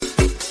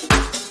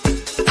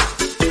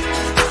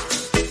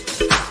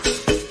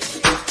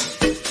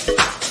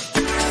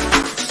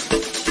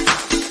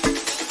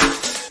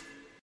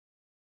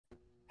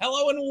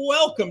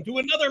welcome to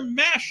another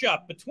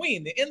mashup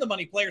between the In the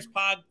Money Players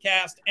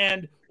podcast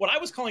and what I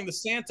was calling the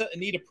Santa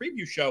Anita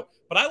preview show.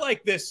 But I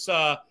like this.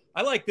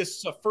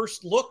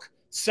 First look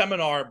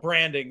seminar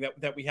branding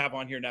that we have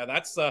on here now.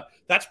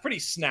 That's pretty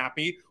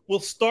snappy.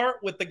 We'll start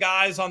with the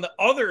guys on the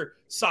other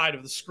side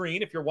of the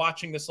screen. If you're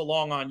watching this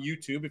along on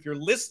YouTube, if you're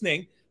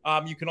listening,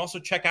 you can also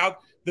check out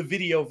the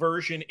video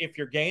version if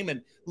you're game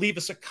and leave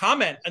us a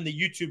comment on the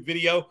YouTube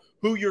video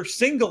who your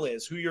single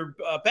is, who your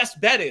best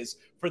bet is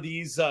for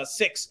these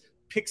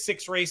pick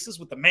six races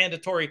with the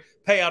mandatory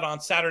payout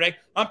on Saturday.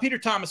 I'm Peter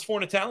Thomas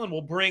Fornatale, and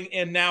we'll bring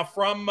in now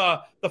from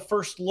the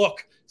First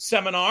Look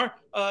seminar,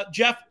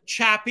 Jeff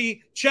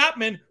Chappie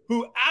Chapman,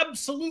 who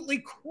absolutely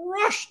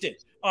crushed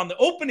it on the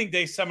opening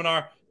day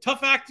seminar.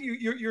 Tough act.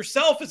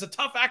 Yourself is a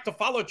tough act to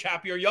follow,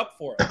 Chappie. Are you up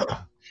for it?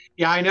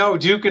 Yeah, I know.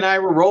 Duke and I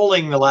were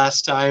rolling the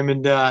last time,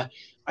 and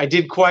I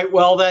did quite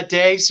well that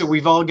day, so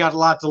we've all got a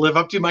lot to live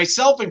up to,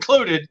 myself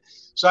included.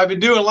 So I've been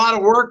doing a lot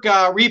of work,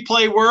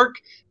 replay work.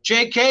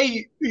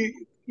 JK,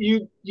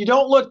 you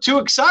don't look too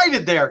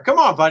excited there. Come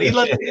on, buddy.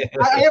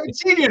 I haven't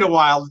seen you in a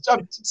while.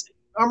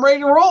 I'm ready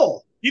to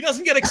roll. He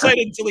doesn't get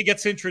excited until he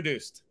gets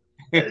introduced.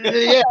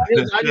 Yeah,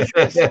 I just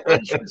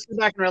want to sit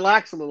back and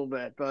relax a little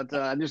bit, but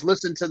just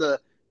listen to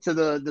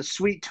the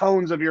sweet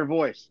tones of your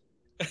voice.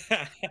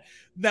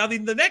 Now,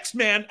 the next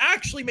man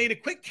actually made a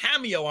quick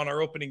cameo on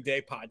our opening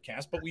day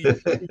podcast, but we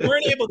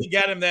weren't able to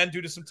get him then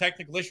due to some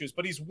technical issues.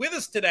 But he's with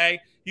us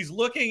today. He's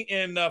looking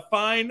in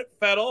fine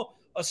fettle,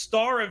 a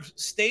star of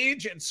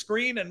stage and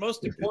screen, and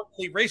most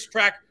importantly,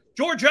 racetrack.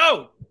 George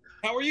O.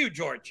 How are you,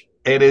 George?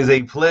 It is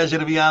a pleasure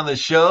to be on the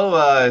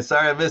show.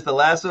 Sorry I missed the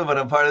last one, but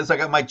I'm part of this. I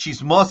got my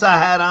Chismosa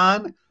hat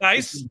on.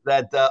 Nice.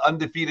 That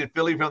undefeated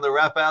filly from the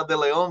Rafael de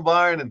Leon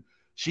barn, and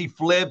she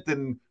flipped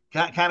and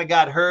kind of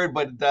got hurt,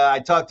 but I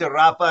talked to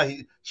Rafa.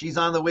 She's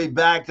on the way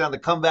back on the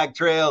comeback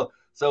trail.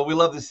 So we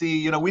love to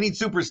see, we need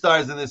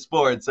superstars in this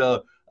sport.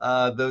 So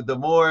the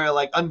more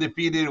like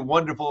undefeated,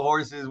 wonderful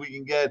horses we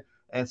can get.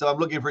 And so I'm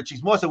looking for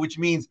Chismosa, which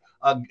means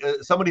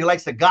somebody who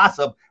likes to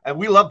gossip. And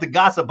we love to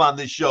gossip on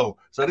this show.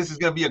 So this is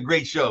going to be a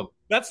great show.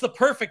 That's the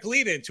perfect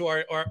lead into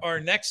our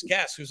next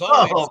guest, who's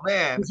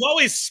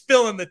always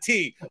spilling the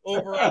tea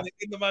over on the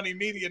In the Money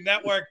Media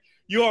Network.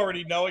 You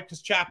already know it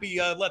because Chappie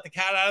let the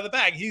cat out of the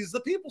bag. He's the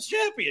people's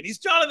champion. He's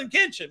Jonathan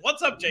Kinchin.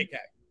 What's up, JK?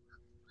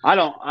 I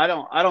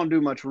don't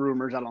do much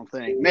rumors. I don't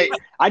think.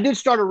 I did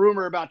start a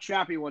rumor about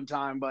Chappie one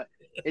time, but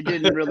it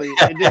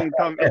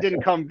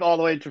didn't come all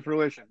the way to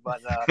fruition. But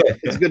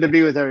it's good to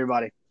be with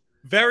everybody.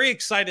 Very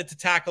excited to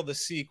tackle the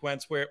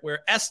sequence. We're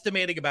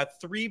estimating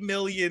about $3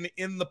 million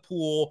in the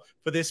pool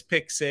for this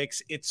pick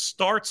six. It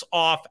starts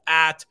off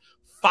at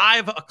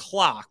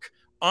 5:00.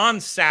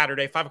 On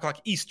Saturday, 5:00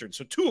 Eastern,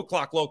 so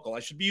 2:00 local. I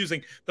should be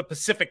using the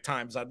Pacific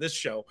times on this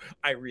show,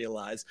 I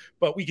realize,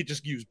 but we could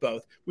just use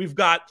both. We've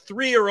got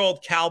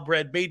 3-year-old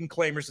Calbred maiden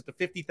claimers at the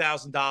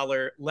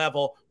 $50,000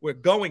 level. We're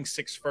going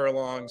 6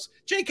 furlongs.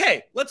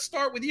 JK, let's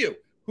start with you.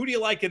 Who do you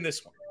like in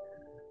this one?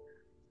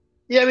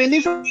 Yeah, I mean,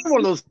 these are one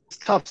of those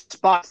tough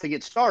spots to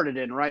get started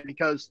in, right?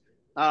 Because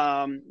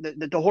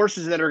the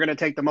horses that are going to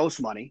take the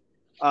most money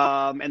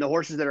and the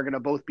horses that are going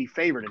to both be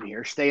favored in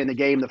here, stay in the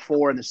game, the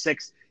 4 and the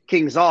 6,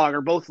 King Zog,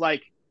 are both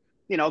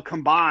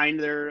combined,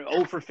 they're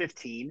 0 for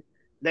 15.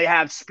 They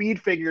have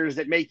speed figures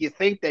that make you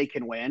think they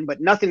can win,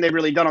 but nothing they've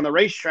really done on the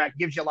racetrack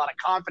gives you a lot of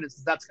confidence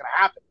that that's going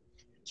to happen.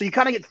 So you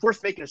kind of get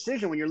forced to make a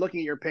decision when you're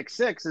looking at your pick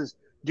six is,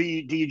 do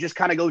you just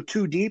kind of go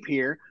too deep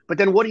here? But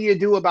then what do you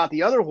do about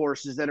the other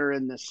horses that are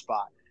in this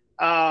spot?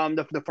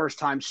 The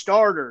first-time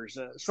starters,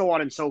 so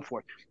on and so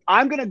forth.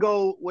 I'm going to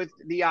go with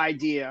the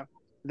idea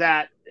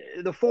that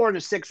the 4 and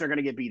the 6 are going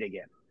to get beat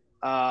again.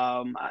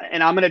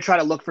 And I'm going to try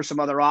to look for some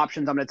other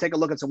options. I'm going to take a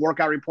look at some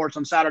workout reports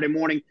on Saturday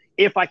morning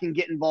if I can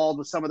get involved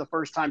with some of the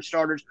first-time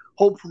starters.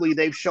 Hopefully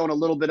they've shown a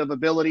little bit of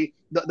ability.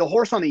 The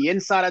horse on the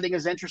inside I think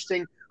is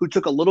interesting, who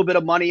took a little bit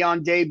of money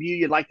on debut.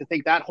 You'd like to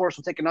think that horse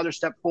will take another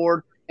step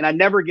forward. And I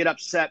never get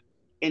upset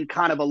in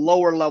kind of a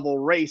lower-level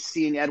race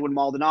seeing Edwin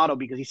Maldonado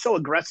because he's so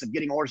aggressive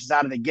getting horses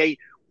out of the gate,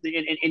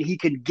 and he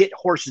can get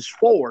horses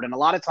forward. And a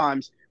lot of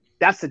times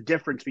that's the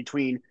difference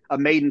between a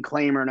maiden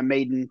claimer and a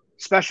maiden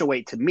special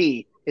weight to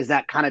me, is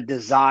that kind of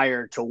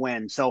desire to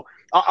win. So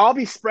I'll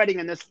be spreading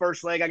in this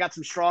first leg. I got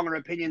some stronger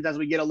opinions as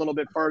we get a little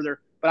bit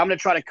further, but I'm going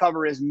to try to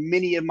cover as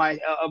many of my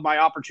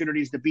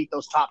opportunities to beat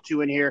those top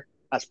 2 in here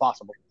as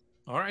possible.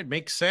 All right.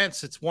 Makes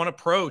sense. It's one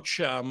approach,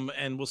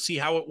 and we'll see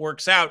how it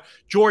works out.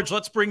 George,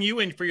 let's bring you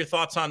in for your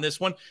thoughts on this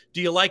one.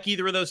 Do you like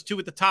either of those 2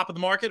 at the top of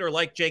the market, or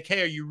like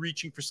JK, are you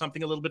reaching for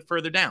something a little bit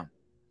further down?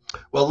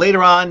 Well,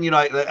 later on,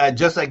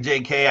 just like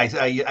JK,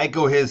 I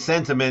echo his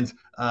sentiments.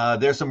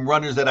 There's some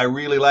runners that I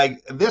really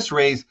like. This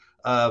race,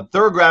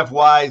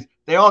 thoroughgraph-wise,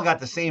 they all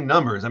got the same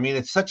numbers. I mean,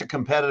 it's such a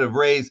competitive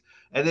race.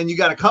 And then you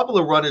got a couple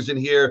of runners in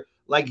here,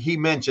 like he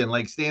mentioned,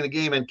 like stay in the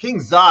game. And King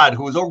Zod,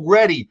 who is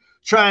already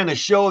trying to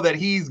show that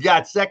he's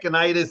got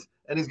seconditis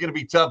and is going to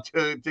be tough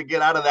to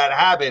get out of that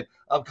habit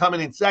of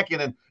coming in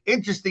second. And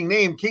interesting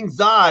name, King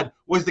Zod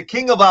was the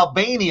king of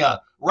Albania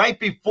right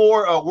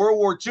before World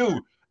War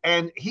II.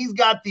 and he's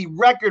got the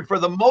record for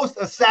the most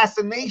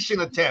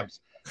assassination attempts.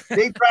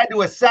 They tried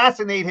to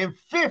assassinate him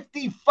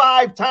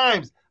 55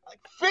 times.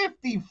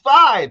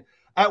 55.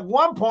 At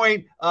one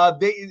point,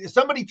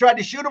 somebody tried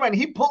to shoot him, and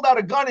he pulled out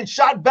a gun and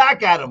shot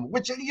back at him,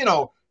 which, you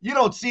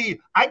don't see.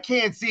 I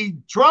can't see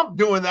Trump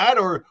doing that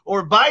or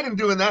Biden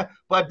doing that.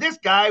 But this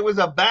guy was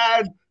a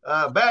bad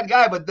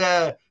guy. But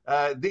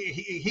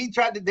they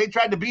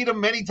tried to beat him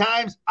many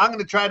times. I'm going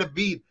to try to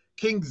beat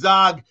King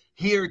Zog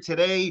here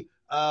today.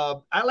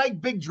 I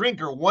like Big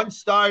Drinker. One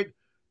start,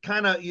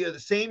 kind of the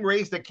same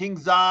race that King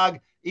Zog.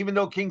 Even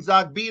though King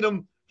Zog beat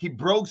him, he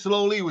broke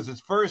slowly. It was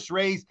his first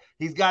race.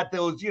 He's got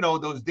those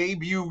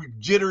debut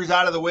jitters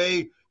out of the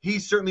way.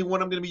 He's certainly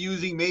one I'm going to be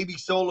using. Maybe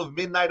Soul of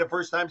Midnight, a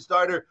first-time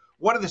starter.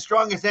 One of the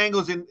strongest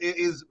angles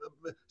is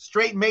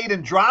straight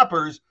maiden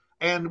droppers,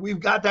 and we've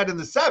got that in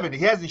the 7. He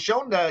hasn't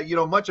shown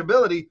much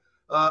ability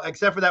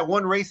except for that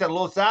one race at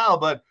Los Al,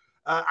 but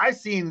I've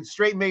seen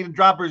straight maiden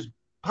droppers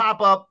pop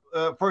up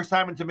first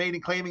time into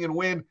maiden claiming and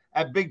win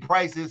at big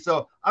prices.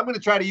 So I'm going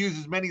to try to use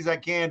as many as I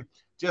can,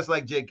 just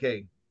like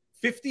JK.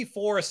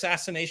 54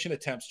 assassination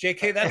attempts.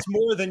 JK, that's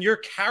more than your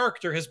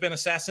character has been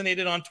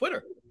assassinated on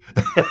Twitter.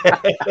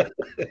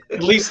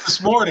 At least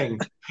this morning.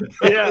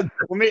 Yeah.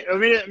 Well, me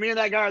and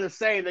that guy are the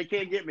same. They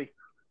can't get me.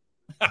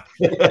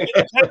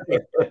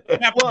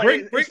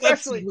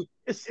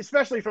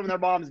 Especially from their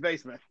mom's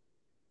basement.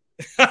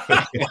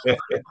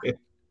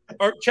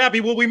 Or Chappie,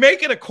 will we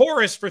make it a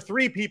chorus for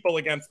 3 people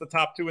against the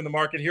top 2 in the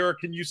market here, or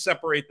can you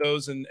separate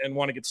those and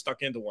want to get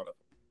stuck into one of them?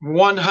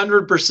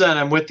 100%.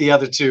 I'm with the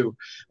other 2.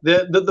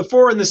 The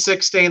 4 and the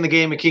 6 stay in the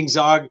game of King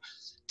Zog.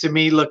 To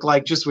me, look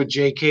like just what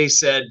JK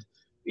said.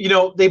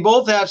 They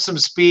both have some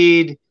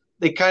speed.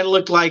 They kind of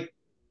look like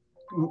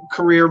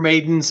career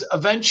maidens.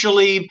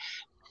 Eventually,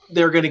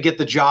 they're going to get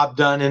the job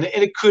done, and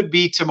it could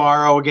be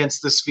tomorrow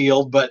against this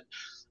field. But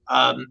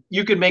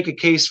you could make a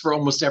case for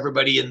almost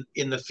everybody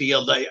in the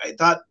field. I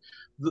thought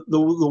the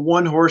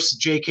one horse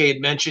JK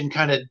had mentioned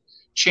kind of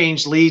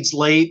changed leads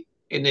late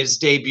in his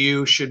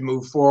debut, should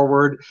move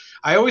forward.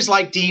 I always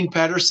liked Dean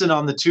Pedersen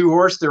on the 2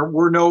 horse. There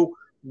were no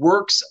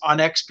works on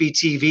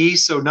XBTV,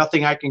 so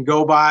nothing I can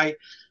go by.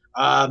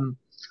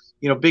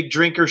 Big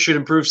Drinker should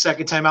improve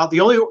second time out. The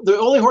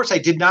only horse I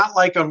did not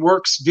like on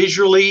works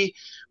visually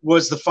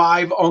was the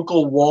 5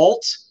 Uncle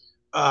Walt.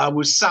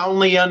 Was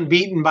soundly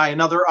unbeaten by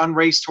another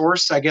unraced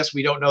horse. I guess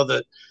we don't know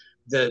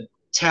the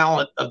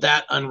talent of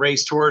that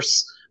unraced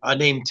horse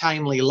named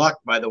Timely Luck,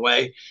 by the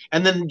way.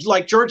 And then,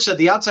 like George said,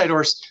 the outside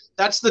horse,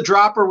 that's the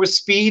dropper with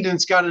speed, and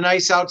it's got a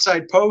nice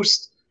outside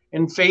post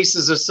and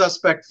faces a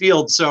suspect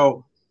field.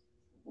 So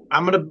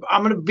I'm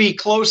gonna be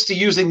close to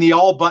using the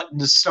all button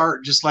to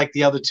start, just like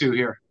the other 2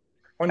 here.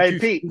 1, 2,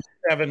 3,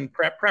 7.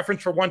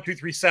 Preference for 1, 2,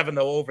 3, 7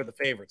 though over the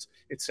favorites.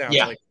 It sounds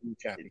like.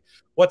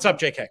 What's up,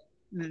 JK?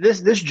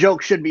 This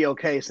joke should be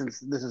okay since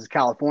this is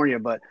California,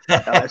 but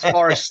as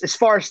far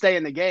as staying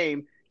in the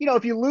game,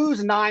 if you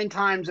lose 9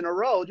 times in a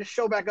row, just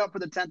show back up for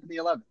the 10th and the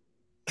 11th.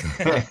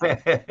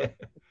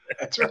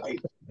 That's right.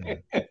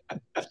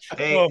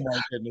 Oh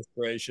my goodness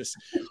gracious!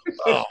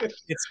 Oh,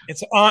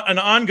 it's an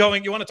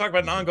ongoing. You want to talk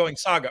about an ongoing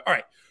saga? All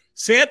right,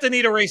 Santa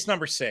Anita race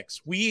number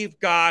 6. We've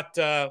got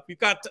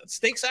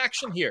stakes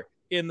action here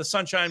in the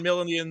Sunshine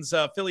Millions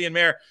filly and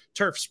mare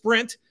turf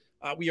sprint.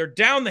 We are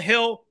down the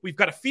hill. We've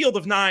got a field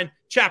of 9.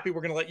 Chappie,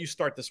 we're going to let you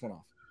start this one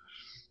off.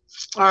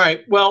 All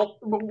right. Well,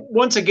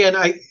 once again,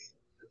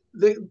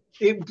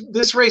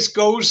 this race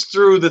goes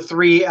through the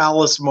 3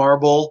 Alice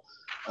Marble.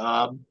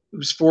 It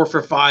was 4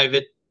 for 5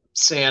 at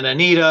Santa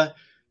Anita.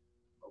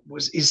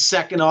 He's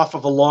second off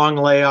of a long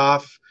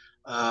layoff.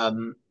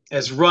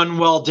 Has run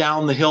well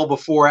down the hill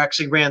before.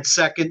 Actually ran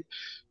second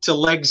to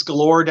Legs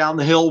Galore down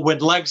the hill when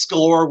Legs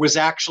Galore was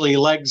actually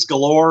Legs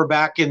Galore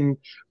back in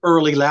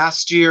early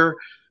last year.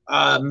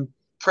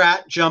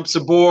 Pratt jumps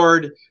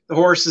aboard. The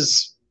horse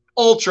is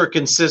ultra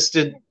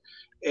consistent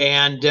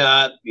and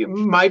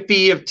might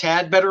be a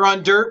tad better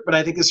on dirt, but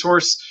I think this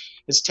horse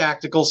is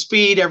tactical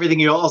speed,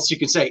 everything else you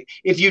could say.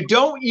 If you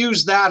don't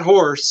use that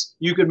horse,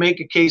 you could make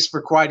a case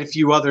for quite a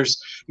few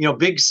others.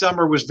 Big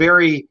Summer was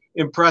very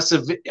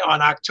impressive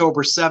on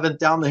October 7th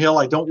down the hill.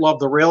 I don't love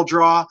the rail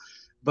draw,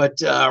 but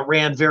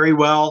ran very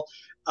well.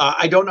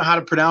 I don't know how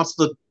to pronounce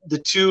the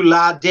 2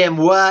 La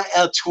Demois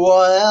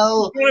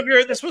Etoile.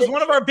 This was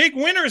one of our big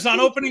winners on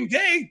opening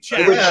day, Chad.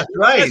 Yeah, that's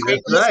right.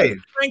 That's right.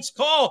 Frank's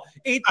call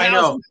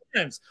 8,000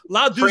 times.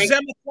 La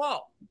Deuxième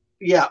Etoile.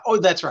 Yeah. Oh,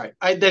 that's right.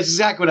 That's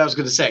exactly what I was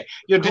going to say.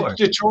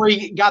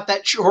 Detroit got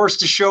that horse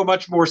to show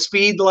much more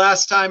speed the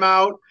last time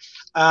out.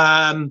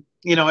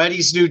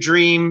 Eddie's New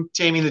Dream,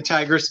 Taming the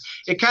Tigress.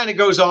 It kind of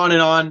goes on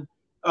and on.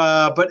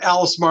 But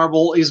Alice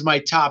Marble is my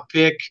top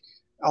pick.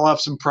 I'll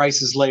have some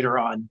prices later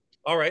on.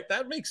 All right,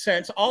 that makes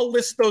sense. I'll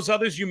list those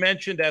others you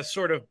mentioned as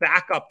sort of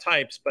backup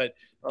types, but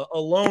a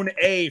lone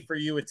A for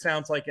you, it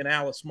sounds like an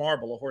Alice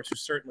Marble, a horse who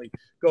certainly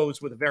goes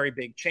with a very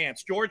big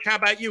chance. George, how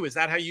about you? Is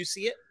that how you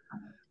see it?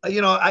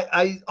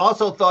 I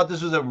also thought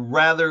this was a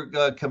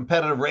rather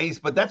competitive race,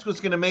 but that's what's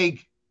going to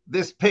make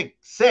this pick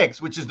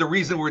 6, which is the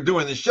reason we're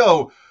doing the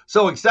show,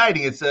 so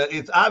exciting.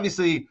 It's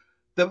obviously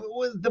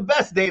the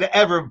best day to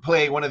ever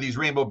play one of these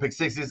Rainbow Pick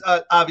Sixes,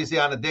 obviously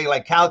on a day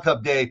like Cal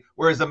Cup Day,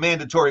 where it's a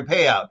mandatory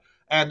payout.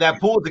 And that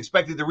pool is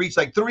expected to reach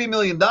like $3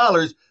 million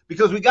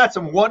because we got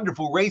some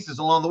wonderful races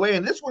along the way.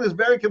 And this one is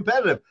very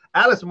competitive.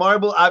 Alice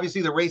Marble,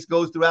 obviously the race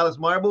goes through Alice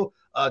Marble,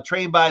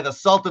 trained by the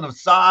Sultan of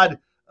Saad,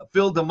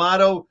 Phil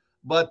D'Amato.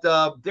 But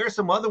there's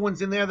some other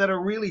ones in there that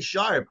are really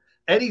sharp.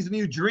 Eddie's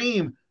New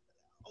Dream,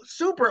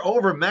 super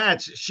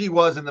overmatched she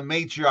was in the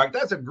Matriarch.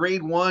 That's a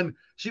grade 1.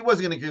 She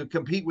wasn't going to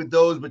compete with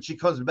those, but she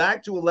comes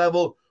back to a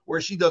level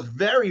where she does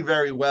very,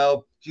 very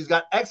well. She's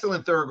got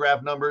excellent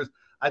thoroughgraph numbers.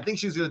 I think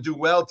she's going to do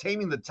well.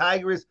 Taming the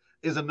Tigress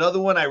is another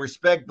one. I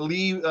respect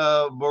Lee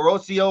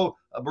Borosio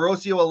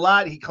a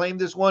lot. He claimed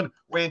this one,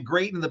 ran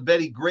great in the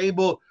Betty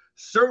Grable.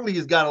 Certainly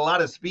has got a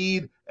lot of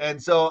speed.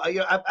 And so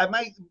I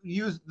might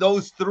use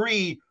those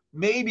 3,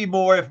 maybe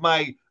more if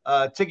my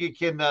ticket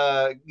can,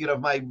 if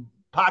my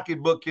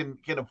pocketbook can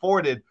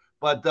afford it.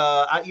 But,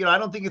 I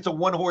don't think it's a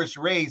one-horse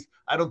race.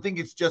 I don't think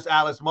it's just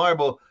Alice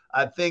Marble.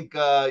 I think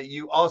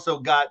you also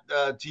got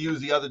to use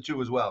the other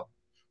 2 as well.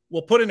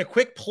 We'll put in a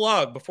quick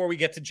plug before we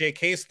get to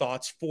JK's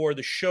thoughts for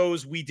the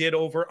shows we did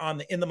over on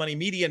the In the Money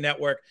Media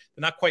Network.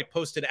 They're not quite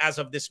posted as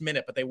of this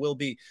minute, but they will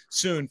be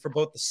soon for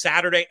both the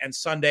Saturday and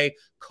Sunday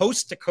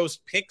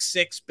coast-to-coast Pick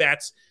 6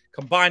 bets,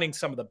 combining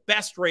some of the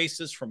best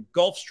races from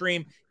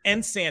Gulfstream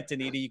and Santa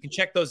Anita. You can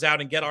check those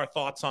out and get our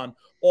thoughts on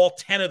all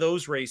 10 of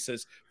those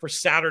races for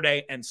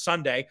Saturday and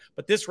Sunday.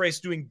 But this race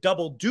doing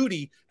double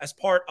duty as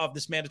part of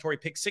this mandatory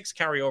Pick 6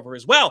 carryover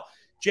as well.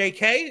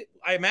 JK,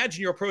 I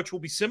imagine your approach will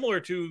be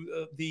similar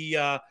to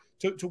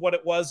to what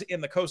it was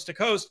in the coast to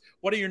coast.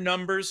 What are your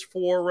numbers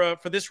for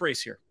this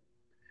race here?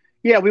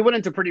 Yeah, we went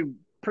into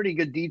pretty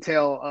good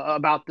detail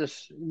about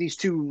these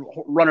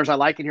 2 runners I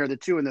like in here, the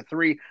 2 and the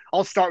 3.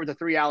 I'll start with the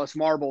 3, Alice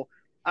Marble.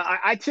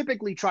 I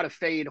typically try to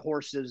fade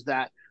horses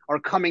that are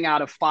coming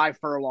out of 5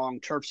 furlong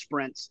turf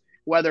sprints,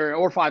 or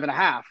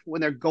 5.5 when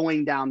they're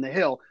going down the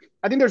hill.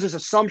 I think there's this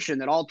assumption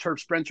that all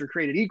turf sprints are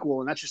created equal,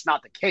 and that's just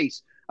not the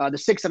case. The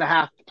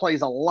 6.5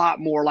 plays a lot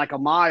more like a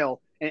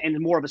mile and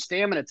more of a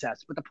stamina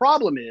test. But the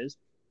problem is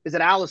that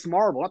Alice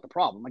Marble, not the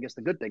problem, I guess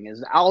the good thing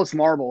is Alice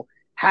Marble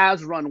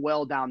has run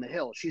well down the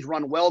hill. She's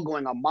run well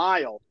going a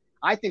mile.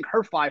 I think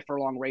her 5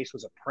 furlong race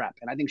was a prep,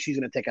 and I think she's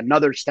going to take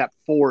another step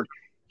forward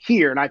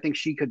here, and I think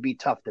she could be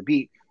tough to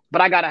beat.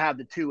 But I got to have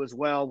the 2 as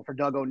well for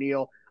Doug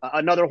O'Neill.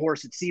 Another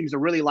horse that seems to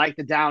really like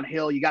the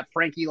downhill. You got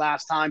Frankie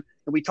last time,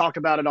 and we talked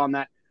about it on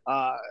that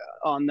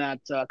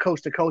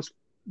coast to coast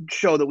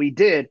show that we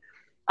did.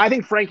 I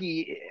think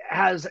Frankie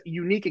has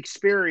unique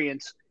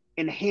experience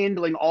in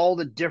handling all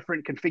the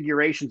different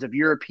configurations of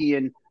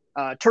European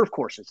turf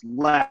courses,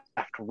 left,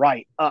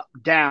 right, up,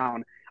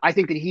 down. I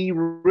think that he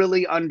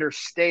really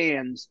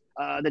understands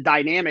the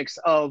dynamics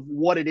of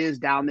what it is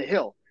down the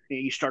hill.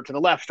 You start to the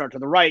left, start to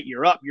the right,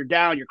 you're up, you're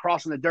down, you're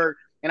crossing the dirt.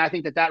 And I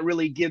think that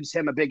really gives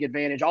him a big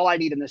advantage. All I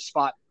need in this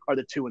spot are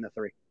the 2 and the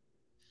 3.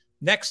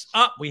 Next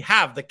up, we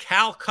have the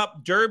Cal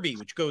Cup Derby,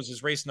 which goes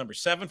as race number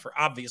 7 for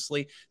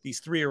obviously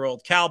these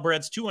 3-year-old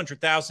Calbreds,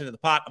 200,000 in the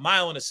pot, a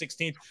mile and a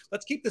 16th.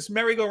 Let's keep this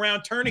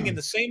merry-go-round turning in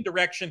the same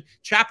direction.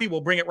 Chappie,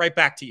 will bring it right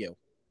back to you.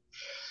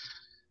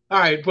 All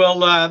right.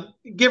 Well,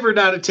 Give Her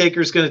Not a Taker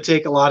is going to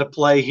take a lot of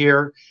play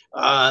here.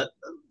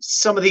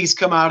 Some of these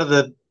come out of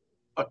a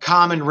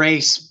common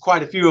race,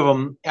 quite a few of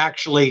them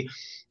actually,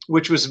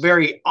 which was a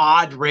very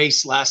odd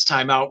race last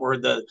time out, where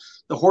the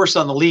horse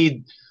on the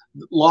lead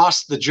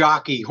lost the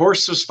jockey.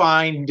 Horse was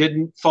fine,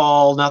 didn't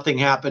fall, nothing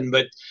happened,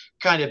 but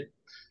kind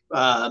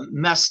of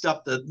messed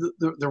up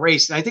the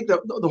race. And I think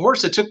the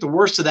horse that took the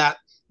worst of that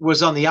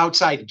was on the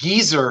outside,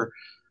 Geezer,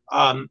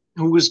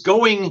 who was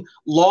going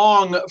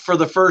long for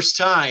the first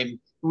time,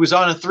 who was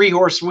on a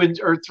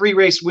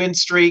 3-race win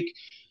streak,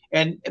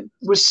 and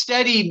was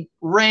steady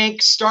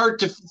rank start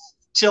to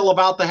till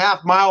about the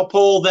half-mile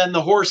pole. Then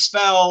the horse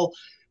fell,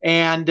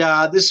 and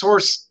this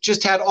horse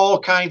just had all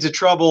kinds of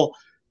trouble.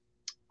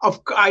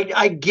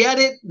 I get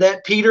it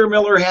that Peter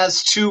Miller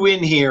has 2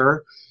 in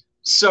here.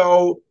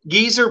 So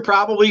Geezer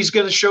probably is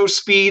going to show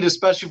speed,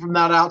 especially from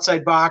that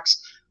outside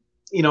box.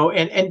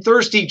 And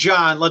Thirsty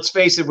John, let's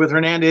face it, with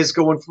Hernandez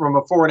going from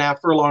a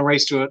 4.5 furlong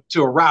race to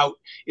a route,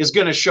 is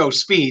going to show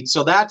speed.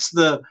 So that's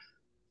the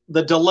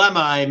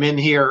dilemma I'm in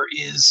here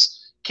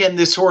is, can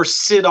this horse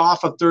sit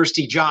off of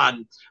Thirsty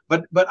John?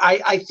 But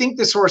I think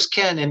this horse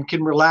can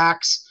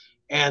relax.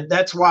 And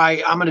that's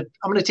why I'm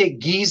gonna take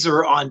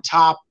Geezer on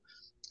top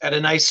at a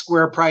nice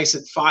square price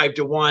at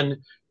 5-1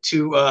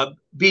 to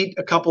beat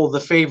a couple of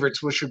the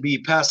favorites, which would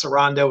be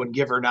Passerando and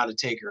Give Her Not a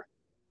Taker.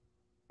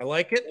 I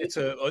like it. It's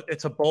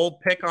a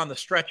bold pick on the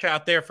stretch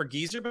out there for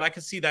Geezer, but I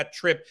can see that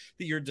trip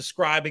that you're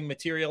describing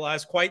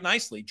materialize quite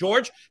nicely.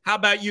 George, how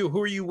about you?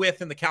 Who are you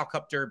with in the Cal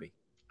Cup Derby?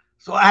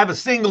 So I have a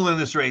single in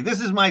this race. This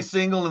is my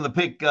single in the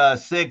pick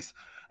 6.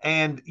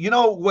 And you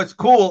know what's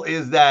cool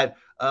is that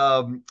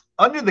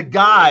under the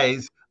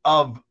guise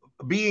of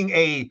being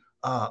a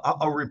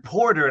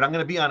reporter, and I'm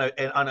going to be on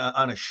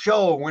a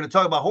show, and we're going to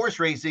talk about horse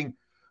racing,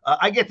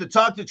 I get to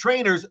talk to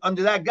trainers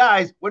under that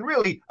guise when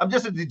really I'm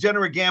just a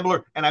degenerate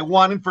gambler and I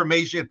want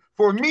information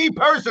for me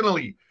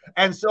personally.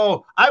 And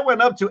so I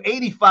went up to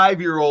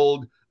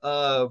 85-year-old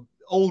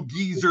old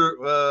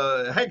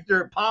geezer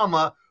Hector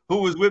Palma, who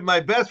was with my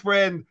best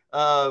friend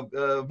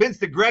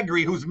Vincent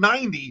Gregory, who's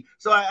 90.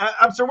 So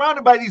I'm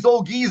surrounded by these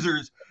old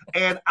geezers,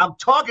 and I'm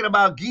talking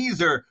about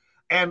geezer.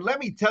 And let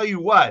me tell you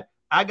what,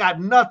 I got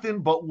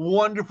nothing but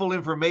wonderful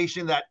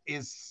information that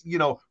is,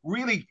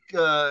 really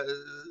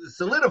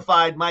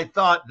solidified my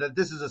thought that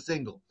this is a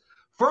single.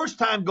 First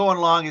time going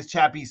along, as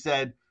Chappie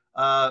said,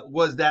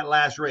 was that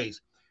last race.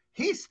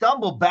 He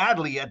stumbled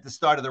badly at the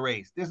start of the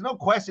race. There's no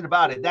question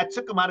about it. That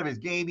took him out of his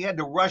game. He had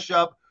to rush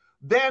up.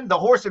 Then the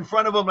horse in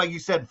front of him, like you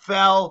said,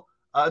 fell.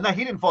 No,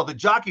 he didn't fall. The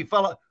jockey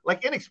fell,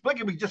 like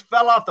inexplicably, just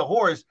fell off the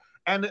horse.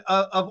 And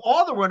of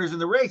all the runners in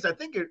the race, I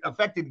think it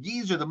affected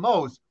Geezer the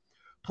most.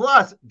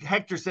 Plus,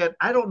 Hector said,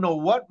 I don't know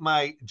what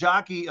my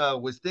jockey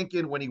was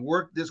thinking when he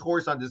worked this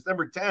horse on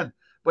December 10th,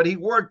 but he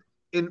worked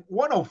in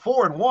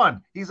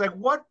 104-1. He's like,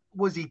 what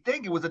was he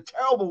thinking? It was a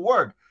terrible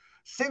work.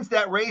 Since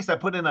that race, I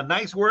put in a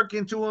nice work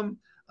into him.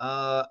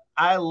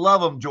 I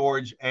love him,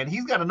 George, and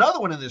he's got another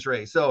one in this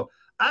race. So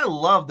I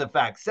love the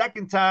fact.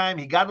 Second time,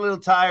 he got a little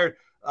tired.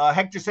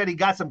 Hector said he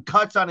got some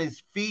cuts on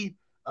his feet.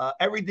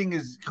 Everything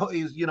is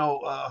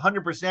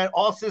 100%.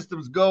 All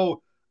systems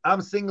go.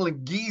 I'm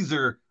singling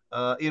Geezer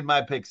in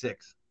my pick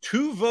 6.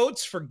 2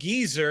 votes for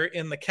Geezer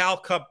in the Cal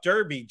Cup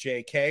Derby,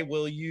 JK.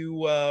 Will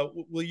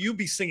you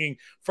be singing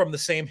from the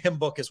same hymn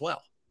book as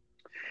well?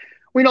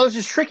 Well, this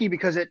is tricky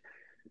because it's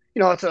a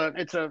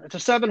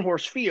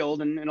 7-horse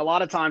field, and a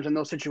lot of times in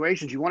those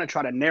situations, you want to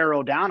try to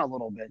narrow down a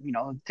little bit.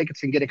 Tickets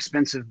can get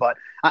expensive, but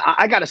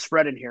I got a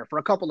spread in here for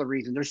a couple of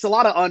reasons. There's a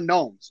lot of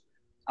unknowns,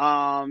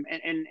 and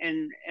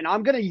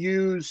I'm going to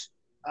use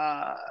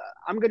the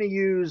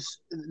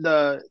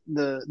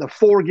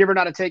 4 Giver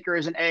Not a Taker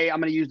as an A. I'm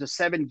going to use the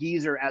 7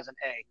 Geezer as an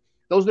A.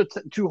 Those are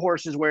the 2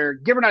 horses where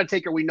Giver Not a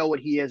Taker, we know what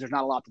he is. There's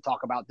not a lot to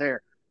talk about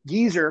there.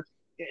 Geezer,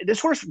 this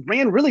horse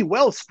ran really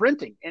well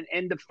sprinting,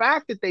 and the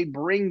fact that they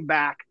bring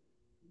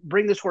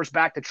this horse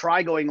back to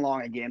try going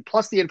long again,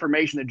 plus the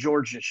information that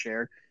George just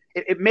shared,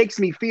 it makes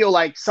me feel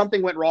like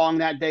something went wrong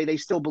that day. They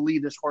still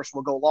believe this horse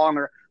will go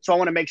longer. So I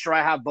want to make sure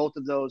I have both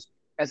of those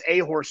as A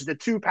horses. The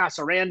 2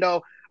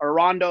 Passerando or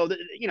Rondo,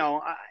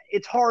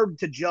 it's hard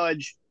to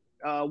judge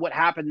what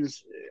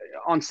happens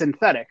on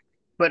synthetic.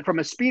 But from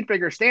a speed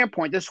figure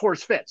standpoint, this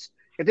horse fits.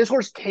 If this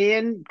horse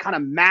can kind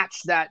of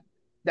match that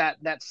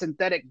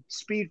synthetic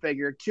speed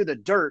figure to the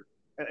dirt,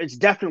 it's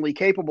definitely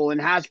capable and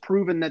has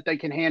proven that they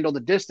can handle the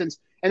distance.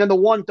 And then the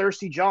 1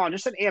 Thirsty John,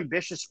 just an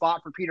ambitious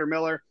spot for Peter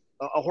Miller,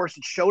 a horse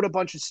that showed a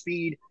bunch of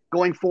speed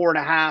going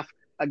 4.5,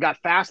 got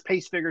fast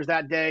pace figures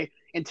that day.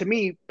 And to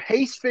me,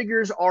 pace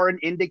figures are an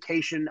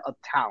indication of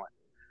talent.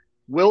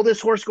 Will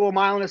this horse go a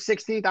mile and a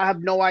 16th? I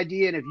have no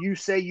idea. And if you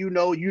say you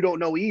don't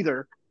know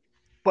either.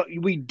 But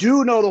we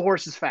do know the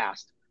horse is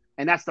fast.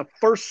 And that's the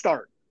first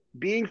start.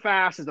 Being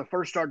fast is the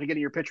first start to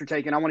getting your picture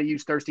taken. I want to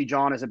use Thirsty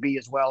John as a B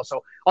as well.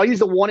 So I'll use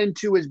the 1 and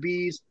 2 as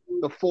Bs,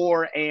 the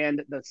 4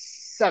 and the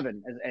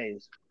 7 as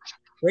As.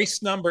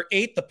 Race number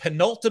 8, the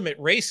penultimate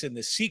race in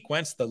this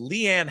sequence, the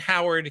Leanne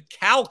Howard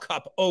Cal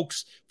Cup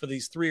Oaks for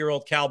these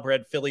 3-year-old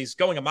Calbred fillies,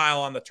 going a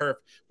mile on the turf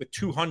with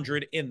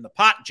 200 in the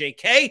pot.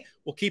 JK,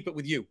 we'll keep it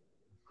with you.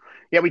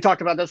 Yeah, we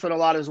talked about this one a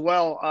lot as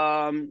well.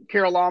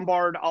 Carol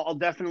Lombard, I'll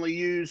definitely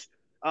use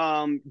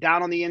down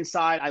on the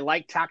inside. I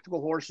like tactical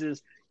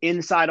horses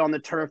inside on the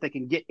turf. They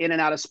can get in and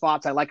out of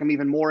spots. I like them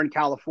even more in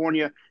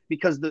California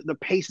because the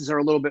paces are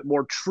a little bit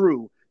more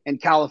true in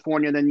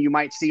California than you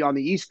might see on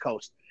the East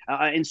Coast.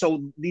 And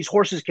so these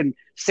horses can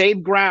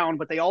save ground,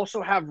 but they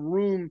also have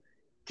room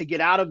to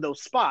get out of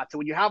those spots. So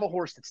when you have a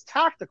horse that's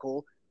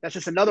tactical, that's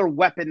just another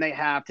weapon they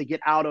have to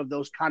get out of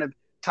those kind of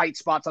tight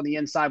spots on the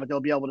inside, but they'll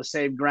be able to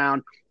save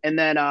ground. And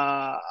then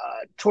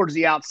towards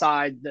the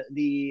outside,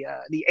 the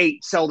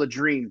 8 Sell the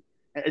Dream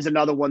is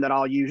another one that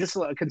I'll use. Just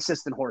a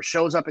consistent horse,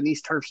 shows up in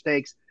these turf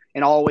stakes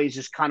and always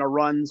just kind of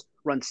runs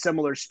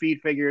similar speed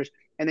figures.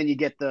 And then you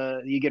get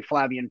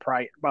Flavian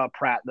Pratt,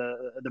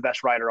 the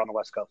best rider on the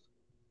West Coast.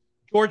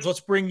 George, let's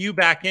bring you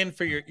back in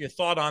for your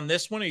thought on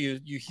this one. Are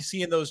you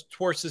seeing those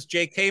horses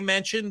JK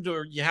mentioned,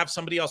 or you have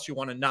somebody else you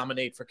want to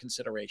nominate for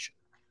consideration?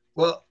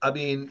 Well, I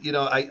mean,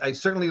 I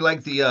certainly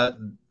like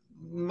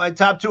my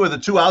top 2 are the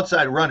 2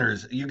 outside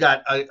runners. You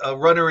got a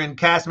runner in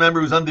cast member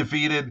who's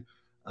undefeated,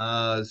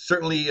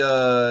 certainly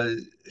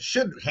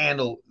should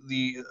handle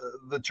the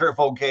turf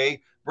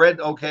okay,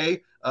 bred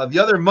okay. The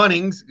other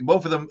Munnings,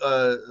 both of them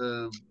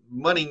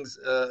Munnings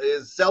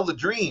is Sell the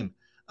Dream.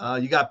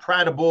 You got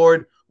Pratt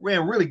aboard,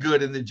 ran really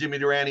good in the Jimmy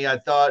Durante, I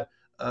thought,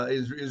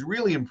 is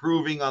really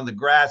improving on the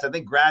grass. I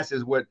think grass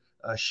is what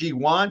she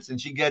wants,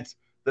 and she gets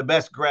the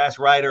best grass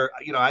rider,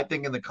 I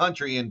think in the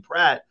country in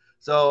Pratt.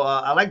 So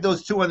I like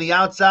those 2 on the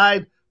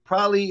outside.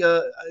 Probably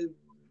going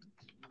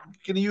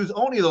to use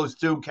only those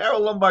 2.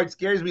 Carol Lombard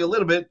scares me a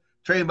little bit,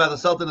 trained by the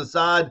Sultan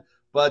Assad,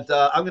 but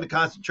I'm going to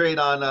concentrate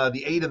on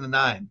the 8 and the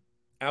 9.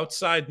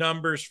 Outside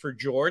numbers for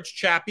George.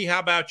 Chappie, how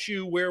about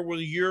you? Where will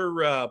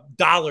your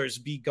dollars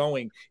be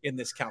going in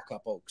this Cal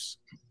Cup Oaks?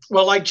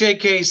 Well, like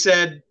JK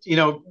said,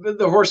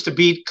 the horse to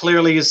beat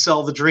clearly is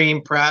Sell the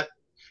Dream. Pratt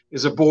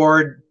is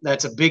aboard.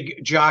 That's a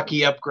big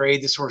jockey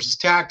upgrade. This horse is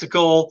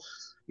tactical.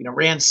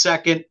 Ran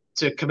second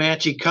to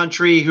Comanche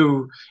Country,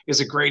 who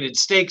is a graded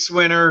stakes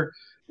winner.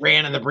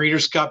 Ran in the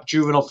Breeders' Cup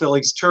Juvenile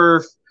Fillies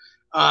Turf.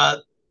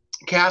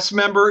 Cast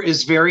member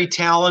is very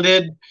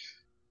talented.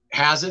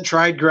 Hasn't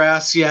tried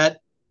grass yet.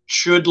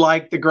 Should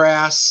like the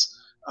grass.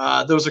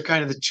 Those are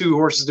kind of the two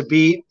horses to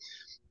beat.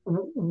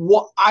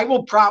 I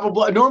will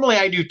normally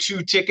I do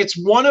 2 tickets.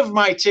 One of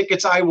my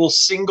tickets I will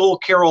single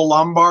Carol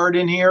Lombard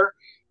in here.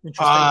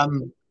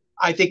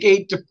 I think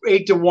 8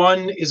 to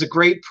 1 is a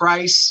great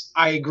price.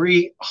 I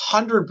agree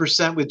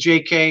 100% with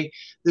JK.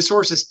 This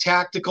horse is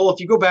tactical. If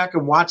you go back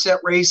and watch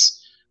that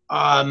race,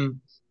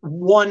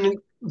 won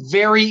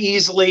very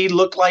easily,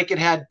 looked like it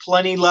had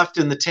plenty left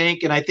in the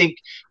tank, and I think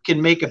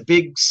can make a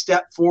big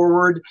step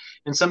forward.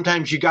 And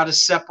sometimes you got to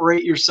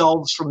separate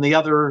yourselves from the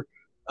other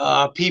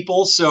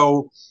people.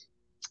 So,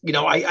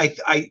 I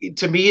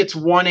to me it's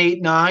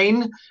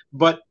 189,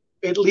 but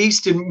at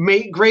least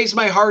it grazed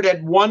my heart.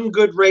 Had one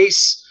good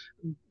race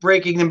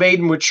breaking the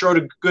maiden, which showed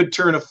a good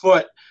turn of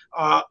foot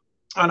on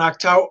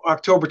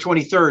October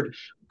 23rd.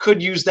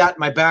 Could use that in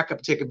my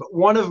backup ticket, but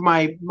one of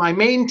my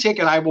main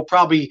ticket, I will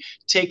probably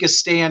take a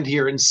stand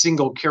here and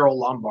single Carol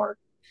Lombard.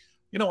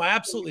 I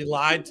absolutely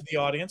lied to the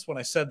audience when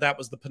I said that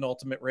was the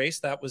penultimate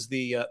race. That was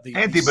the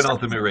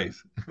anti-penultimate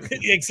race.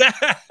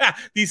 Exactly.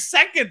 The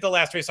second to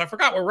last race. I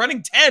forgot we're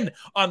running 10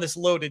 on this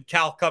loaded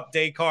Cal Cup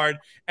day card.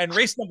 And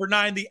race number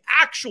 9, the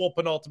actual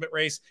penultimate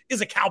race, is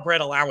a Cal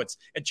Bred allowance.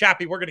 And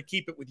Chappie, we're going to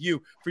keep it with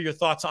you for your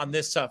thoughts on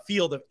this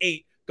field of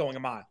 8 going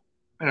a mile.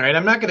 All right,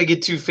 I'm not going to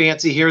get too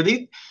fancy here.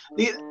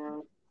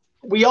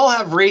 We all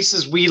have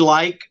races we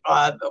like.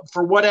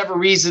 For whatever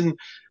reason,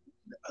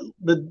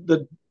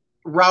 the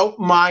route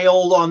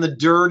mile on the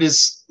dirt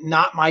is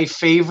not my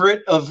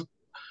favorite of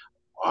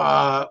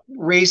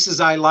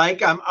races I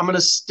like. I'm going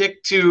to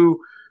stick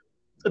to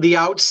the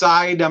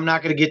outside. I'm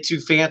not going to get too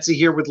fancy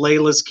here with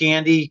Layla's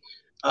Candy.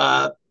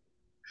 Has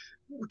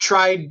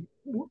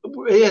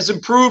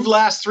improved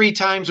last 3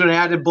 times when it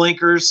added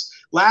blinkers.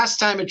 Last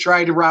time it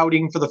tried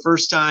routing for the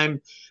first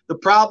time. The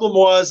problem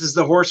is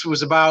the horse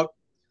was about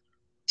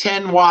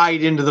 10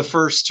 wide into the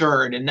first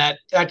turn, and that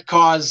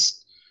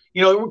caused,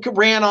 it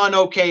ran on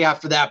okay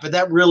after that, but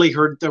that really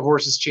hurt the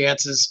horse's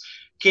chances.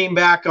 Came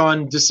back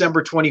on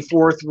December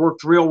 24th,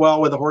 worked real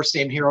well with a horse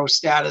named Hero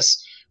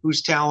Status,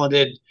 who's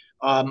talented.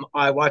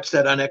 I watched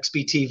that on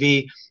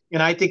XBTV,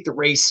 and I think the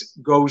race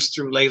goes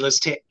through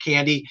Layla's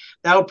Candy.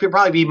 That'll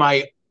probably be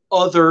my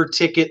other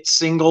ticket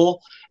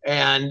single.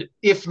 And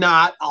if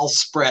not, I'll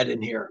spread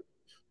in here.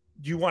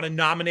 Do you want to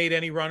nominate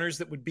any runners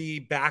that would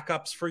be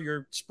backups for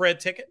your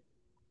spread ticket?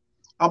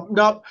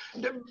 No,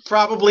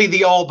 probably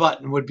the All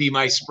Button would be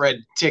my spread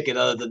ticket.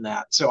 Other than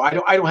that, so I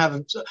don't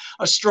have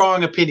a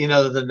strong opinion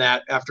other than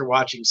that after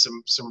watching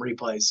some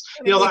replays.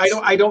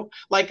 I don't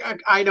like.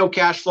 I know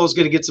Cash Flow is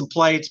going to get some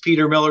play. It's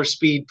Peter Miller,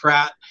 Speed,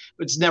 Pratt,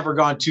 but it's never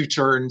gone 2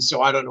 turns,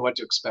 so I don't know what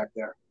to expect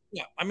there.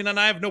 Yeah, and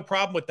I have no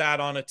problem with that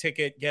on a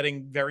ticket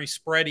getting very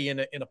spready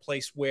in a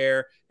place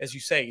where, as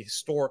you say,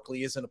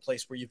 historically isn't a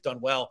place where you've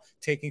done well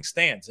taking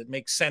stands. It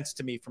makes sense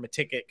to me from a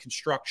ticket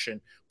construction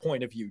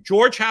point of view.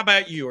 George, how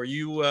about you? Are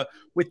you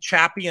with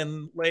Chappie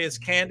and Layla's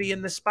Candy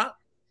in this spot?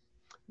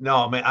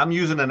 No, man, I'm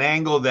using an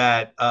angle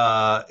that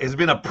has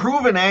been a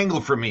proven angle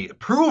for me.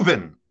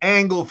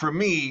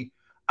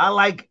 I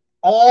like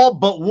All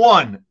But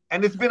One,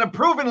 and it's been a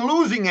proven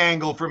losing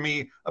angle for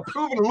me.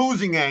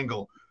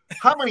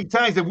 How many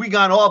times have we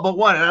gone All But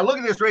One? And I look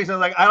at this race and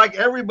I like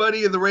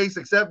everybody in the race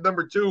except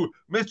number 2,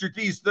 Mr.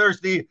 T's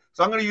Thirsty.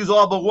 So I'm going to use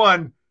All But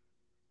One.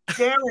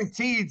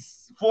 Guaranteed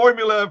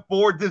formula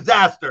for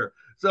disaster.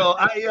 So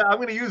I'm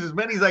going to use as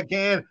many as I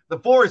can. The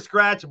 4 is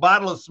scratch,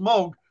 Bottle of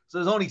Smoke. So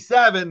there's only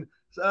 7.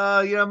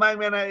 So, might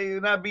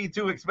not be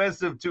too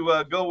expensive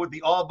to go with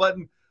the All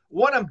Button.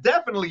 One I'm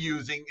definitely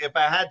using, if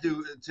I had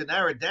to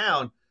narrow it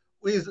down,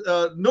 is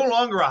No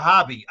Longer a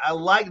Hobby. I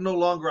like No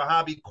Longer a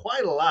Hobby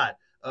quite a lot.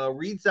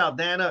 Reed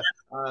Saldana,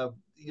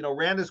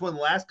 ran this one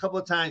the last couple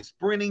of times.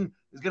 Sprinting,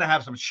 is going to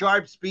have some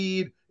sharp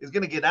speed, is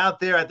going to get out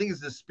there. I think it's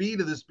the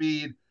speed of the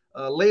speed.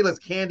 Layla's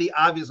Candy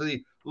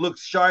obviously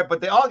looks sharp, but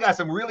they all got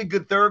some really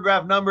good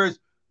thoroughgraph numbers.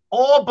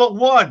 All But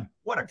One.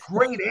 What a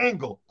great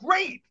angle.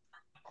 Great.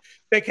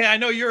 Okay, I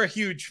know you're a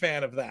huge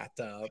fan of that,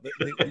 the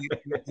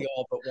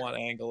All But One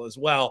angle as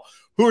well.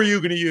 Who are you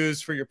going to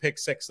use for your pick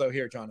 6, though,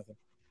 here, Jonathan?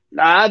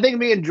 I think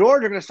me and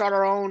George are going to start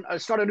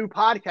a new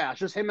podcast,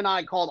 just him and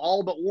I, called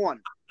All But One.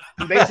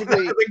 And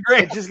basically,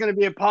 it's just going to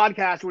be a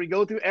podcast where we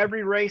go through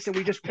every race and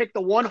we just pick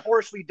the one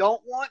horse we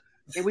don't want,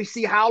 and we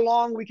see how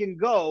long we can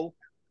go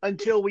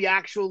until we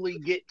actually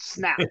get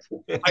snapped.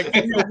 I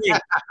give you a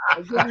week.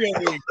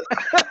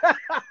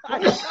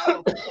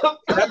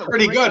 That's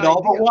pretty good.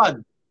 All But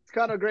One. It's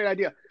kind of a great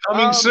idea.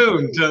 Coming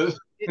soon.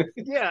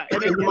 Yeah.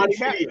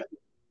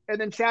 and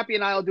then Chappie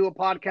and I will do a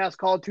podcast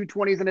called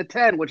 220s and a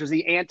 10, which is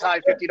the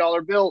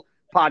anti-$50 bill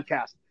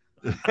podcast.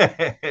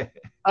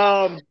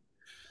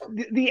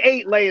 The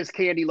 8 layers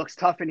candy looks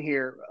tough in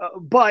here,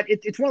 but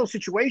it's one of those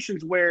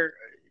situations where,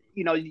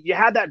 you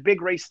had that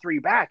big race 3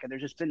 back, and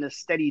there's just been this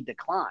steady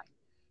decline.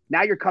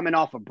 Now you're coming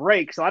off a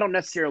break, so I don't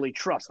necessarily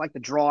trust. I like the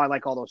draw, I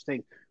like all those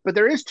things. But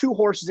there is 2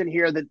 horses in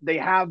here that they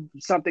have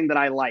something that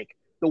I like.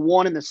 The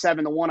 1 and the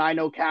 7, the 1 I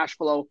know Cash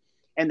Flow,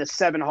 and the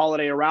 7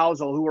 Holiday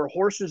Arousal, who are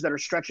horses that are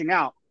stretching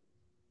out.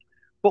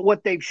 But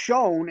what they've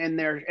shown in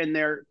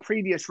their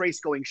previous race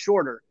going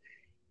shorter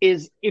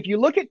is, if you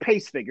look at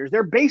pace figures,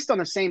 they're based on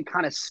the same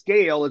kind of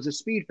scale as a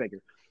speed figure.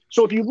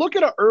 So if you look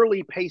at an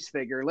early pace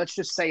figure, let's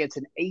just say it's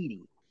an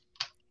 80,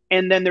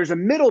 and then there's a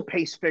middle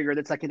pace figure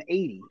that's like an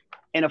 80,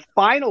 and a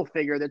final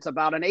figure that's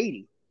about an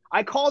 80.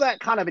 I call that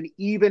kind of an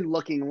even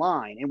looking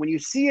line. And when you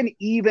see an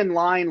even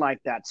line like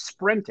that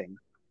sprinting,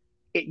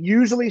 it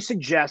usually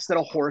suggests that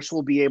a horse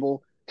will be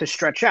able to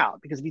stretch out.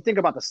 Because if you think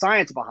about the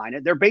science behind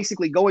it, they're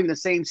basically going the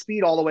same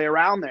speed all the way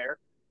around there.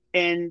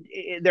 And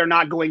they're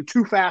not going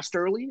too fast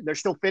early. They're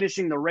still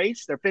finishing the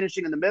race. They're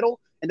finishing in the middle,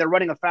 and they're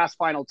running a fast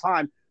final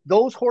time.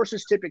 Those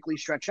horses typically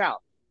stretch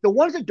out. The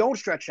ones that don't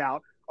stretch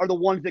out are the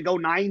ones that go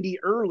 90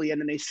 early and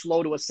then they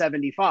slow to a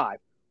 75,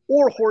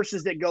 or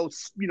horses that go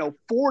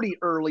 40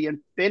 early and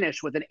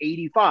finish with an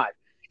 85.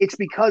 It's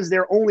because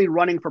they're only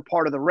running for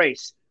part of the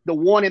race. The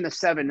 1 and the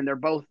 7, and they're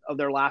both of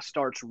their last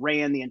starts,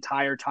 ran the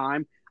entire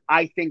time.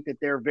 I think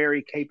that they're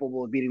very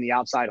capable of beating the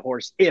outside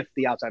horse if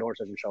the outside horse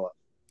doesn't show up.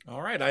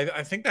 All right.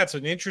 I think that's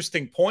an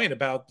interesting point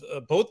about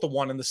both the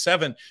 1 and the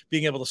 7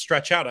 being able to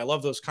stretch out. I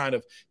love those kind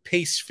of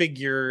pace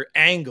figure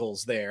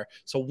angles there.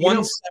 So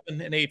 1,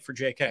 7, and 8 for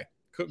JK.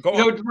 Go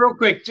on. Real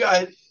quick.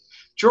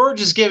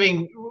 George is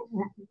giving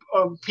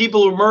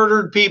people who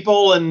murdered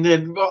people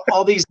and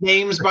all these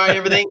names by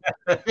everything.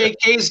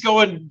 JK's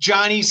going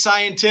Johnny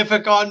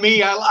Scientific on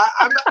me. I'm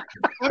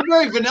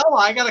very vanilla.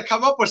 I got to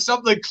come up with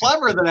something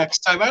clever the next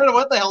time. I don't know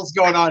what the hell's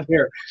going on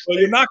here. Well,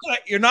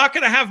 you're not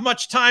gonna have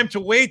much time to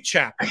wait,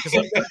 chap, because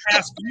I'm going to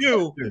ask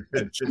you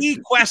the key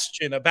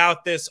question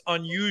about this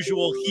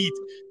unusual heat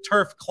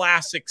turf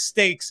classic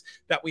stakes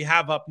that we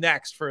have up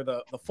next for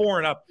the 4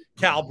 and up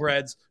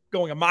Calbreds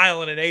going 1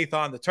 1/8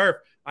 on the turf.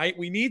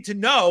 We need to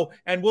know,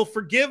 and we'll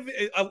forgive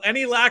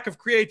any lack of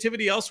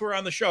creativity elsewhere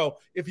on the show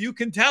if you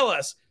can tell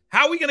us,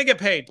 how are we going to get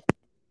paid?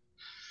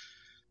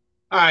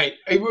 All right.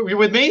 Are you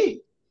with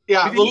me?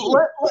 Yeah.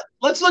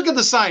 Let's look at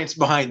the science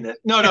behind it.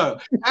 No.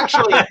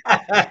 Actually,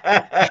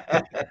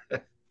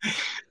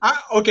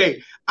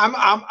 okay. I'm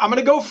going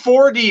to go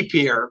 4 deep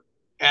here.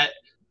 At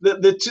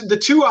the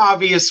 2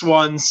 obvious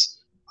ones,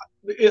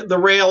 the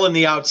rail and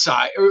the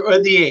outside, or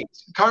the 8.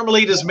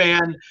 Carmelita's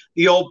Man,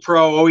 the old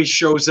pro, always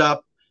shows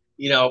up.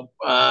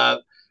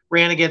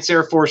 Ran against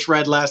Air Force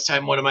Red last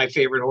time, one of my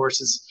favorite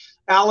horses.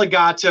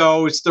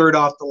 Allegato is 3rd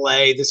off the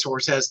lay. This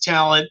horse has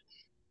talent.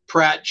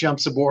 Pratt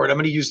jumps aboard. I'm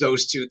going to use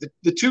those 2.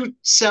 The 2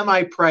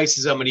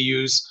 semi-prices I'm going to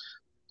use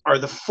are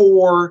the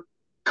 4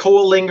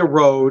 Coalinga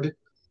Road.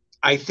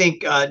 I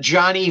think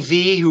Johnny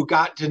V, who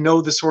got to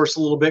know this horse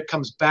a little bit,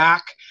 comes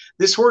back.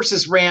 This horse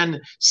has ran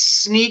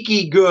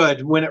sneaky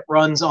good when it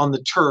runs on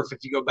the turf,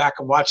 if you go back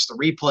and watch the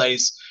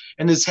replays,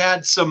 and has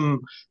had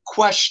some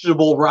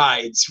questionable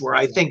rides where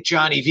I think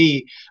Johnny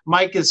V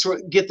might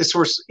get this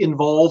horse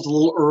involved a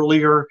little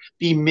earlier,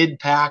 be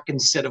mid-pack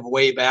instead of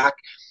way back.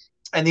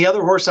 And the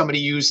other horse I'm going to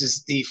use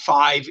is the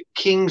 5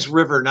 Kings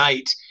River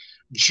Knight.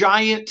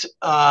 Giant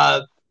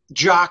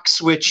jock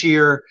switch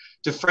here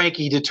to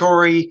Frankie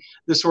Dettori.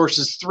 This horse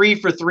is 3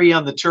 for 3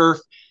 on the turf,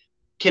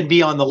 can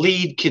be on the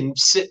lead, can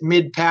sit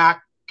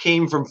mid-pack,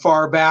 came from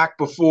far back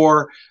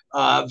before,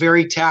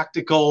 very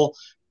tactical,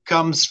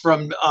 comes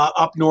from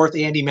up north.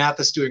 Andy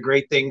Mathis doing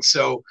great things.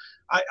 So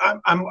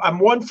I'm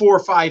 1, 4,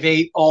 5,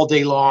 8 all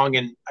day long,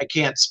 and I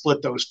can't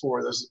split those 4.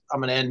 I'm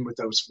going to end with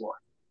those 4.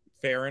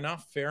 Fair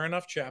enough,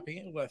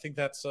 Chappie. I think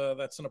that's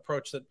an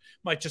approach that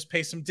might just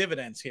pay some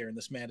dividends here in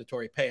this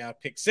mandatory payout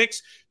pick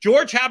 6.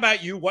 George, how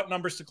about you? What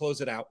numbers to close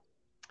it out?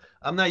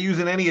 I'm not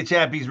using any of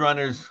Chappie's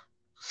runners.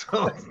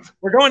 So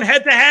we're going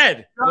head to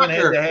head.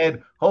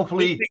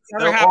 Hopefully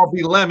they'll all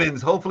be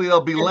lemons.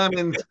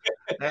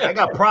 I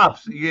got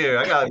props here.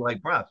 I got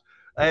props.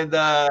 And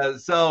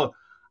so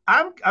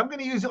I'm going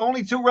to use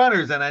only 2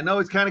 runners. And I know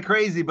it's kind of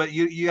crazy, but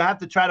you have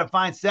to try to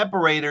find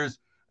separators.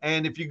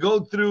 And if you go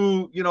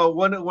through,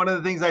 one of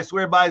the things I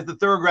swear by is the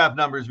Thorograph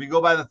numbers. If you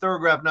go by the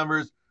Thorograph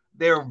numbers,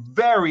 they're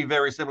very,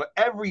 very similar.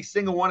 Every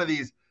single one of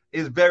these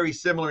is very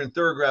similar in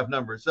Thorograph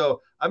numbers.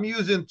 So I'm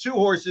using 2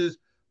 horses.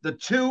 The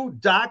 2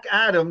 Doc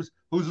Adams,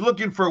 who's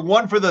looking for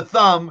 1 for the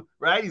thumb,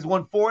 right? He's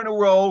won 4 in a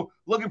row,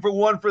 looking for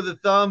 1 for the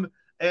thumb,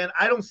 and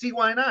I don't see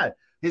why not.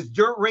 His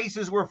dirt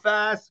races were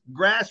fast,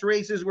 grass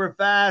races were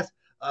fast.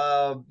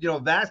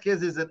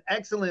 Vasquez is an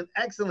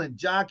excellent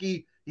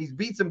jockey. He's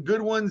beat some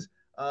good ones.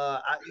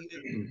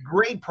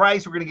 Great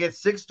price. We're going to get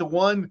 6 to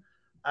 1.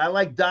 I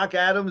like Doc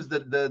Adams.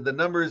 The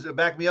numbers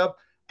back me up.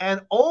 And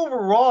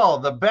overall,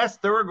 the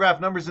best Thorograph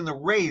numbers in the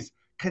race,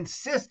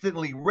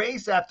 consistently,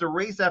 race after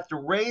race after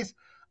race.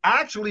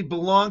 actually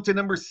belong to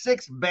number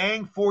 6,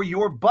 Bang for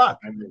Your Buck.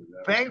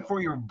 Bang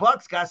for Your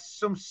Buck's got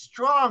some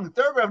strong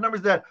Thoroughgraph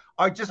numbers that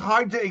are just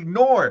hard to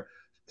ignore.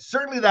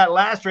 Certainly that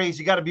last race,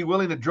 you got to be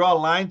willing to draw a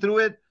line through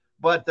it.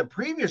 But the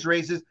previous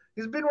races,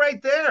 he's been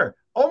right there.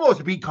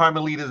 Almost beat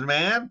Carmelitas,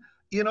 man.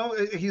 You know,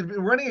 he's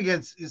been running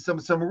against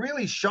some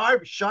really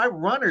sharp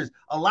runners.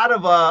 A lot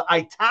of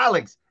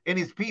italics in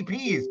his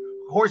PPs,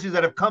 horses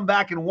that have come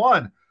back and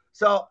won.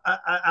 So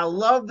I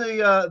love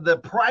the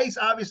price,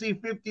 obviously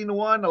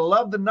 15-1. I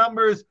love the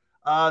numbers.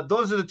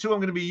 Those are the two I'm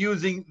going to be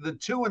using, the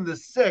 2 and the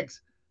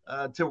 6,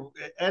 to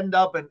end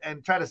up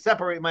and try to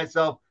separate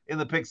myself in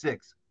the pick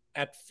 6.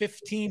 At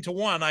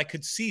 15-1, I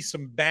could see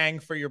some bang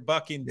for your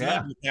buck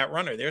indeed with that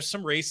runner. There's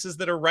some races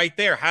that are right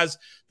there. Has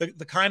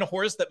the kind of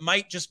horse that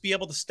might just be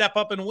able to step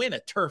up and win a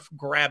turf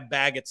grab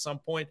bag at some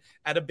point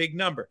at a big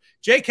number.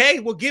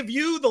 JK, we'll give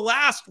you the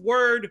last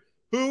word.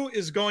 Who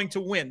is going to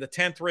win the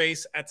 10th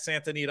race at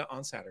Santa Anita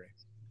on Saturday?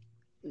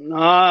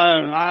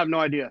 I have no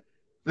idea.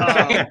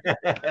 Ready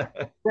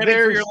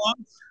for your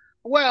lungs?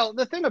 Well,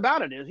 the thing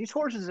about it is these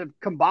horses have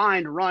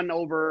combined run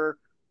over,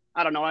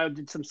 I don't know, I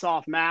did some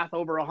soft math,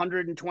 over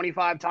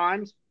 125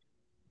 times.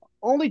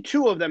 Only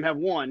 2 of them have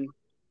won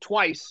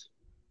twice.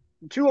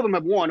 2 of them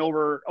have won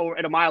over at 1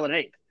 1/8 miles.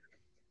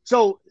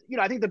 So, you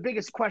know, I think the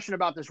biggest question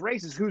about this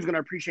race is who's going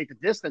to appreciate the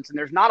distance. And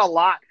there's not a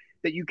lot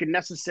that you can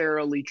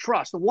necessarily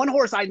trust. The one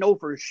horse I know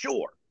for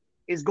sure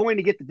is going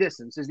to get the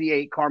distance is the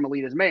 8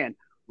 Carmelitas Man,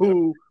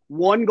 who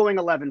won going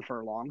 11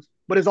 furlongs,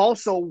 but is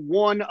also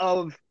one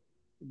of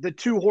the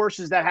 2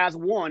 horses that has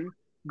won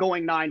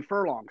going 9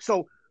 furlongs.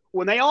 So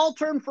when they all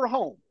turn for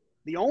home,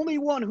 the only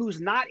one who's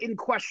not in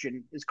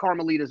question is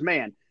Carmelitas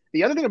Man.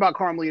 The other thing about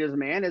Carmelitas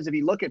Man is if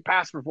you look at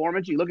past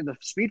performance, you look at the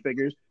speed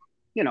figures,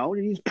 you know,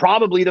 he's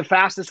probably the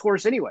fastest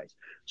horse anyways.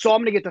 So I'm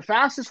going to get the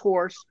fastest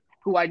horse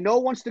who I know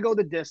wants to go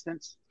the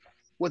distance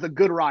with a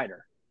good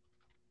rider.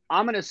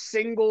 I'm going to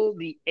single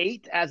the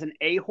 8 as an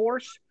A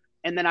horse,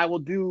 and then I will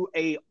do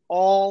a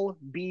all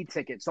B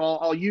ticket. So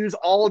I'll use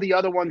all the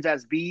other ones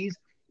as Bs,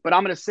 but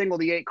I'm going to single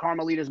the 8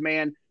 Carmelitas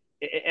Man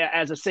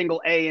as a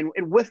single A.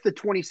 And with the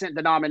 20-cent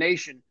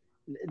denomination,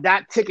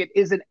 that ticket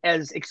isn't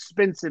as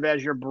expensive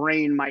as your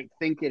brain might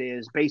think it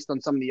is based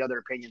on some of the other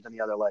opinions on the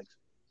other legs.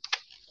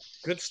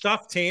 Good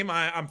stuff, team.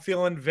 I'm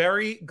feeling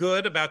very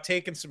good about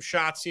taking some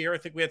shots here. I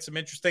think we had some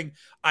interesting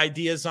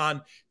ideas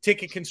on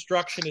ticket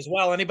construction as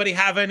well. Anybody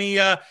have any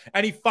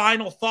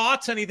final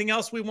thoughts? Anything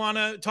else we want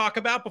to talk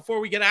about before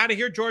we get out of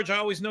here? George, I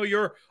always know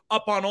you're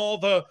up on all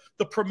the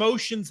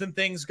promotions and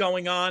things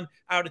going on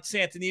out at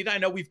Santa Anita. I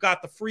know we've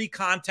got the free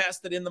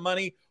contest that In the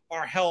Money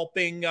are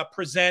helping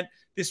present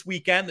this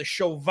weekend, the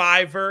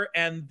Showviver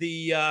and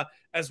the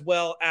as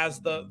well as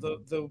the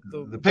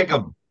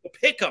Pick'em. The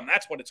Pick'em,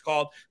 that's what it's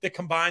called, that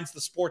combines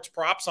the sports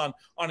props on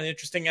an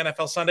interesting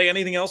NFL Sunday.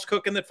 Anything else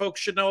cooking that folks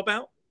should know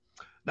about?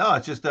 No,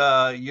 it's just,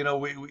 you know,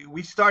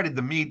 we started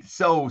the meet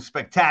so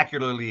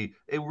spectacularly.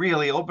 It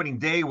really, opening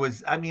day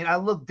was, I mean, I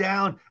looked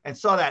down and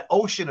saw that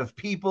ocean of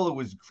people. It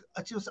was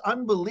just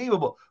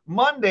unbelievable.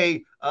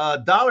 Monday,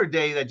 Dollar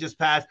Day that just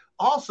passed.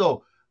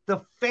 Also,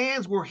 the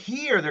fans were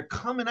here. They're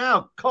coming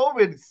out.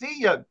 COVID,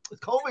 see ya.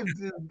 COVID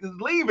is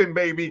leaving,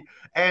 baby.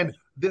 And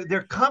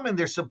they're coming.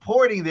 They're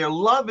supporting. They're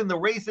loving the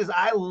races.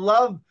 I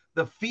love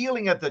the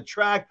feeling at the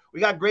track. We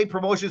got great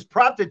promotions.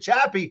 Prop to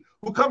Chappie,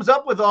 who comes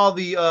up with all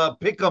the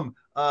Pick'em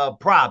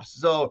props.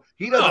 So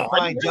he does a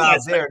fine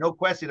job there. No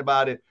question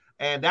about it.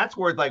 And that's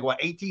worth like,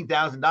 what,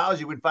 $18,000.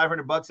 You win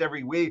 $500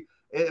 every week.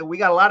 We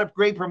got a lot of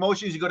great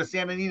promotions. You go to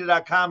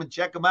santanita.com and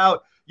check them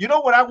out. You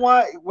know what I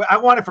want? What I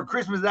wanted for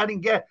Christmas that I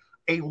didn't get?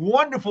 A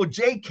wonderful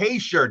JK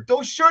shirt.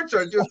 Those shirts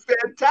are just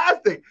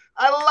fantastic.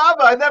 I love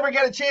them. I never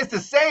get a chance to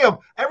say them.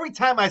 Every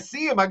time I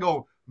see them, I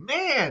go,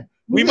 man,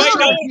 we might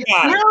know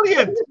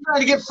brilliant. I'm trying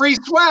to get free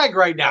swag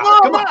right now. No,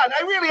 Come I'm on. not.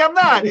 I really am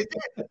not.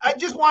 I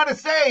just want to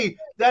say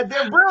that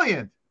they're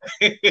brilliant.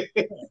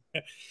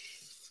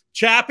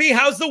 Chappie,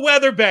 how's the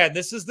weather been?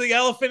 This is the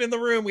elephant in the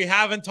room we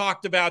haven't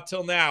talked about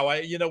till now.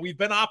 We've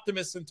been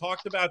optimists and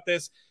talked about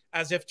this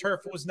as if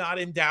turf was not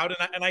in doubt,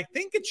 and I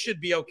think it should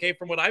be okay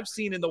from what I've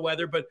seen in the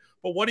weather. But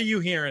what are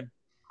you hearing?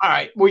 All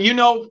right.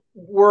 Well,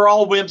 we're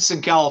all wimps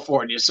in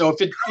California, so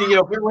if it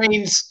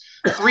rains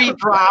 3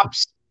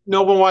 drops,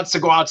 no one wants to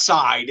go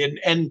outside,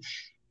 and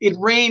it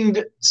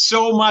rained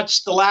so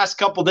much the last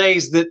couple of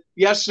days that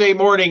yesterday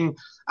morning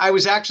I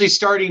was actually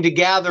starting to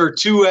gather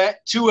two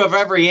of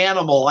every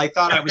animal. I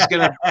thought I was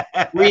going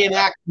to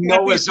reenact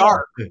Noah's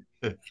Ark.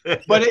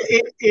 But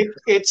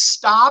it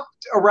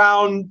stopped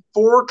around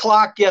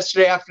 4:00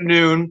 yesterday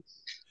afternoon.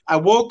 I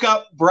woke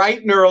up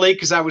bright and early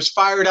because I was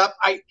fired up.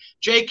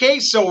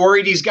 JK's so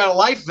worried he's got a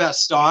life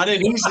vest on,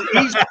 and he's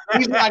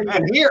not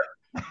even here.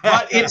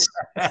 But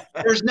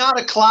there's not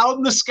a cloud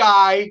in the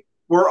sky.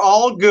 We're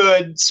all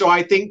good. So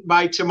I think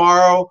by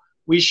tomorrow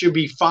we should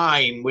be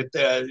fine with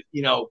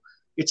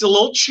it's a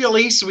little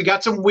chilly, so we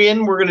got some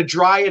wind. We're going to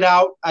dry it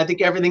out. I think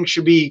everything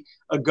should be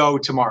a go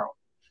tomorrow.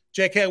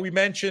 JK, we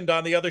mentioned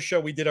on the other show,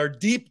 we did our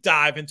deep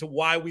dive into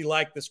why we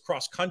like this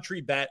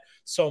cross-country bet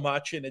so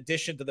much, in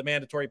addition to the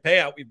mandatory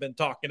payout we've been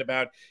talking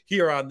about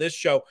here on this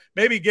show.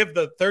 Maybe give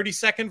the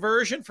 30-second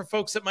version for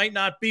folks that might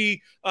not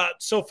be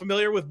so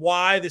familiar with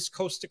why this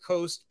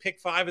coast-to-coast pick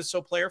five is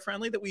so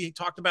player-friendly that we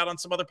talked about on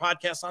some other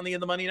podcasts on the In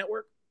the Money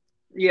Network.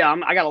 Yeah,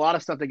 I got a lot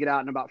of stuff to get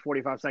out in about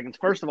 45 seconds.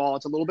 First of all,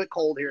 it's a little bit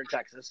cold here in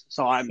Texas,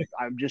 so I'm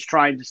just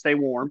trying to stay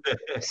warm.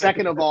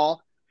 Second of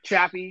all,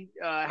 Chappie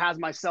has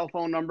my cell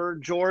phone number.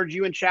 George,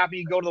 you and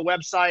Chappie go to the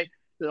website,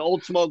 the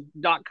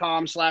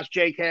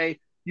oldsmoke.com/JK.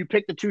 You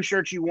pick the 2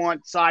 shirts you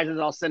want, sizes,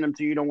 I'll send them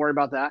to you. Don't worry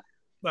about that.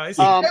 Nice.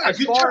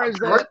 As far as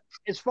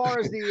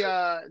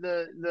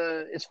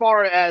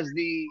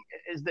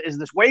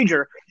this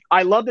wager,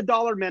 I love the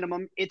dollar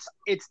minimum. It's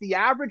the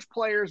average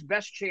player's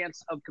best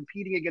chance of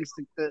competing against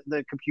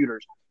the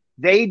computers.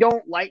 They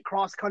don't like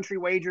cross-country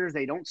wagers.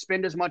 They don't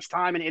spend as much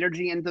time and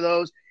energy into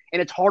those,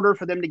 and it's harder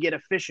for them to get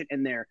efficient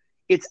in there.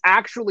 It's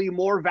actually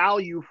more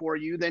value for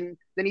you than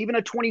even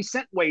a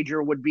 20-cent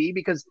wager would be,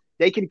 because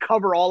they can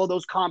cover all of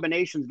those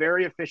combinations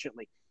very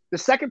efficiently. The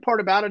second part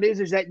about it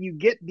is that you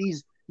get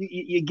these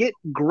you get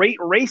great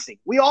racing.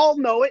 We all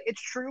know it.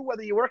 It's true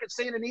whether you work at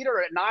Santa Anita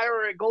or at Naya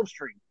or at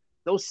Gulfstream.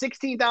 Those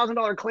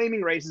 $16,000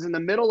 claiming races in the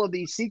middle of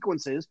these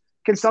sequences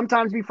can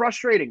sometimes be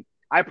frustrating.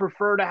 I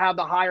prefer to have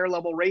the higher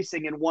level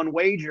racing in one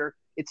wager.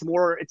 It's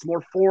more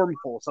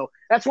formful. So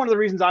that's one of the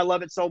reasons I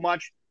love it so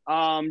much.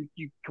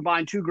 You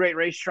combine 2 great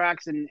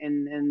racetracks and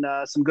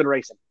some good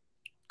racing.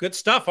 Good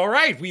stuff. All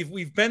right.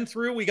 We got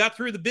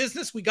through the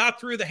business. We got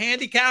through the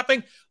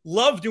handicapping.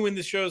 Love doing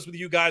the shows with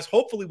you guys.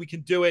 Hopefully we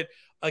can do it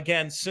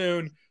again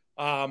soon.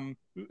 I'll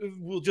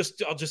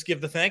just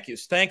give the thank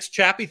yous. Thanks,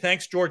 Chappie.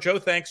 Thanks, Giorgio.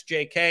 Thanks,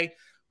 JK.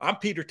 I'm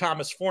Peter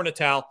Thomas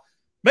Fornatale.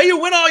 May you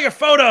win all your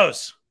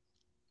photos.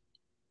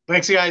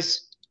 Thanks,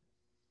 guys.